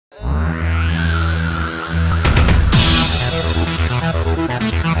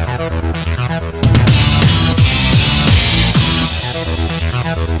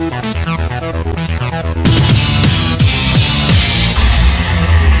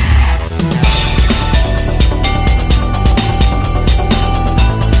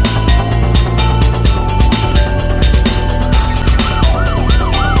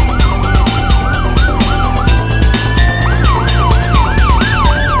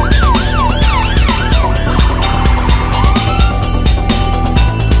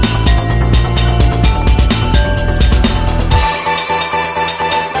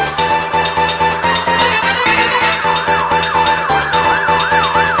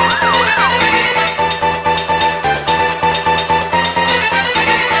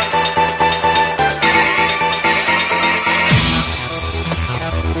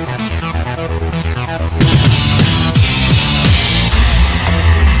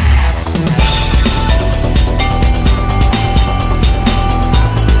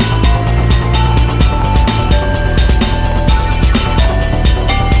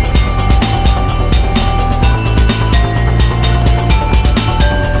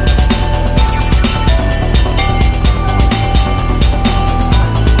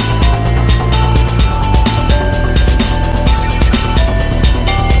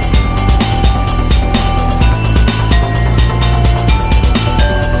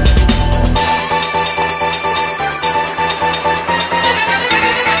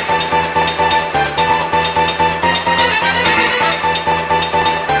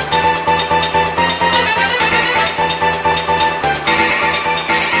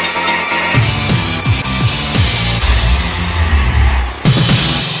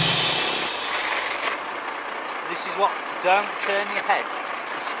don't turn your head.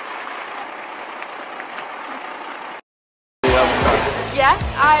 Yeah,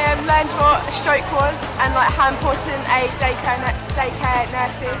 I learned what a stroke was and like how important a daycare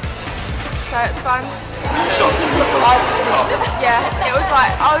nurse is. So it's fun. Yeah, it was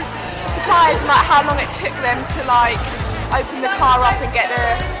like I was surprised like how long it took them to like open the car up and get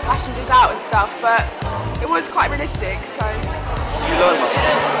the passengers out and stuff, but it was quite realistic. So. Did you learn much?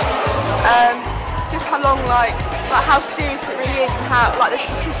 Just how long like how serious it really is and how like the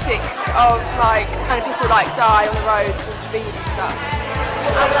statistics of like how many people like die on the roads and speed and stuff.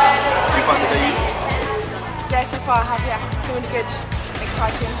 You find it easy? Yeah, so far I have, yeah. It's really good,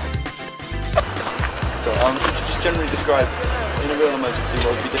 exciting. So just generally describe in a real emergency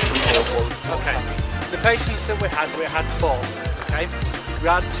what would be different or Okay. The patients that we had 4. Okay.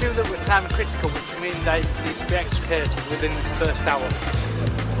 We had 2 that were time critical, which means they need to be extricated within the first hour.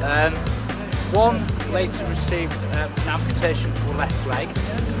 1 later received an amputation of the left leg,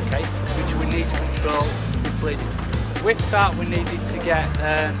 okay, which we need to control with bleeding. With that, we needed to get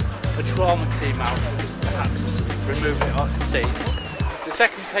a trauma team out because they had to remove it off the scene. The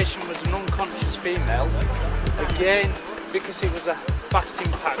second patient was an unconscious female. Again, because it was a fast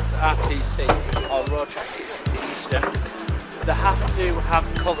impact RTC or road traffic incident, they have to have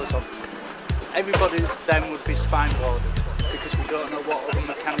collars on. Everybody then would be spine boarded, because we don't know what other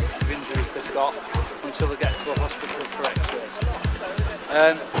mechanics of injuries they've got until they get to a hospital for x-rays.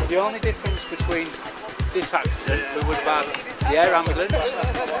 The only difference between this accident, we would have had the air ambulance,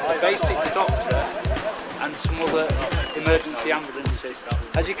 a basic doctor and some other emergency ambulances.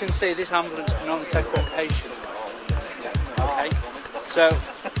 As you can see, this ambulance can only take 1 patient. Okay, so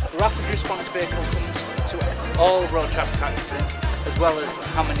the rapid response vehicle comes to all road traffic accidents as well as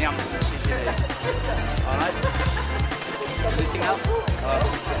how many ambulances you need. Alright? Anything else?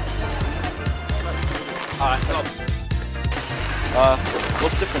 Alright, no.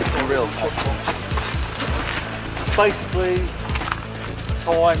 what's different from real? Basically,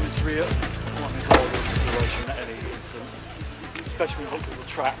 time is real. Time is all the consideration at any incident, especially when you look at the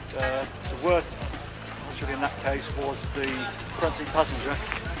track. The worst, actually in that case, was the front seat passenger.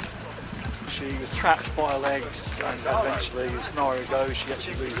 She was trapped by her legs, and eventually, the scenario goes, she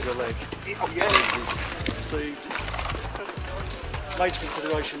actually loses her leg. Conceived. Major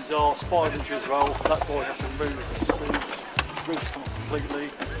considerations are spinal injury as well. That's why we have to remove the roof's come off completely,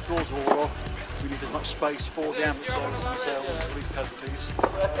 doors are all off. We need as much space for the ambulance service themselves to release casualties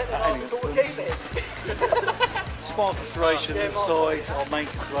at any instance. Spinal considerations inside, our main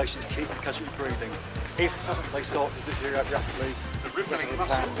consideration is keep the casualty breathing. If they start to deteriorate rapidly, definitely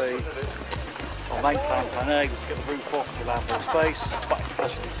plan B. Our main plan A was to get the roof off to allow more space, but if the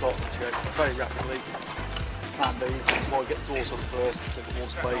casualty starts to deteriorate very rapidly, plan B is why we get the doors on first to get more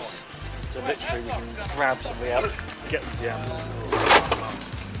space, so literally we can grab somebody out and get them to the ambulance.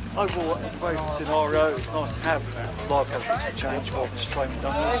 Overall, a very good scenario. It's nice to have live casualties for change rather than just training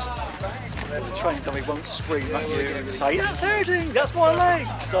dummies. The training dummy won't scream at you and say, "That's hurting, that's my leg!"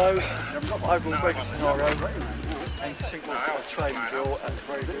 So, overall, very good scenario. And you think what's got a training drill and it's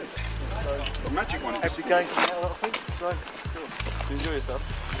very good. So, The magic one. every game can have that, I think. So, You enjoy yourself?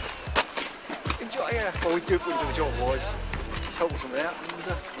 enjoy, yeah. Well, we do the job wise. It's helpful something out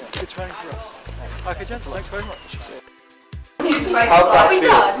and good training for us. Okay, gents, thanks very much. Are we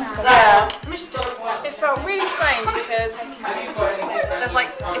done? Yeah. It felt really strange because there's like,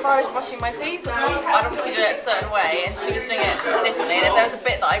 if I was brushing my teeth, I'd obviously do it a certain way, and she was doing it differently. And if there was a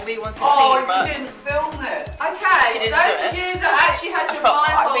bit that I really wanted to clean, but you didn't film it. Okay, She didn't those of you that actually had your I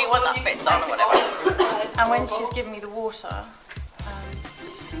blindfolds really want on, that you bit can done or take whatever. it And when she's giving me the water,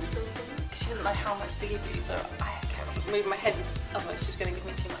 she didn't know how much to give you, so I kept moving my head, otherwise she's going to give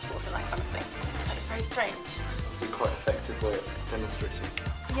me too much water and that kind of thing. So it's very strange. It's a quite effective way of demonstrating.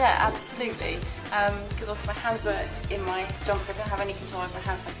 Yeah, absolutely. Because also my hands were in my jumps, I didn't have any control over my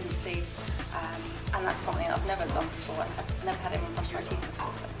hands, I couldn't see. And that's something I've never done before, and I've never had anyone brush my teeth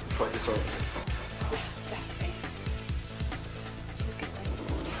before. So. Quite disorienting. Yeah, definitely. She was good though.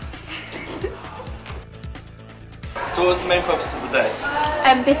 So what was the main purpose of the day?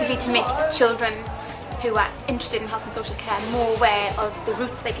 Basically to make children who are interested in health and social care more aware of the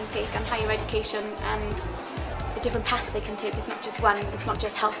routes they can take and higher education and the different paths they can take. There's not just one, it's not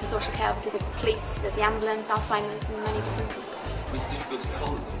just health and social care, obviously there's the police, there's the ambulance, Alzheimer's and many different groups. Was it difficult to get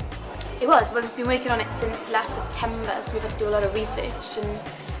hold of them? It was. Well, we've been working on it since last September, so we've had to do a lot of research and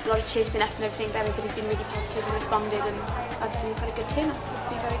a lot of chasing up and everything, but everybody's been really positive and responded, and obviously we've had a good turnout, so it's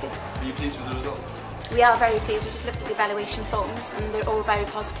been very good. Are you pleased with the results? We are very pleased. We just looked at the evaluation forms and they're all very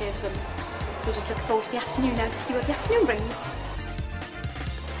positive, and so we just look forward to the afternoon now to see what the afternoon brings.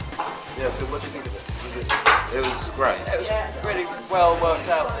 Yeah, so what do you think of it? It was great. It was really well worked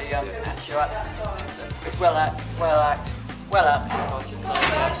out. The actual it's well acted, I should say.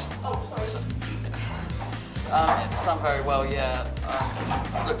 It's done very well. Yeah,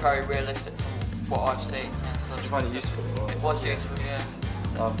 it looked very realistic from what I've seen. Yeah, so Did you find it useful? Or? it was useful.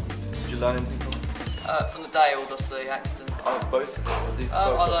 Yeah. Did you learn anything from it? From the day or just the accident. Both of them?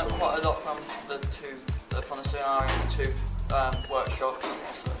 I learned quite a lot from the two, from the scenario and the two workshops.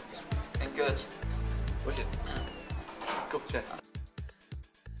 Yeah, so it's been good. Wicked. Cool, cheers.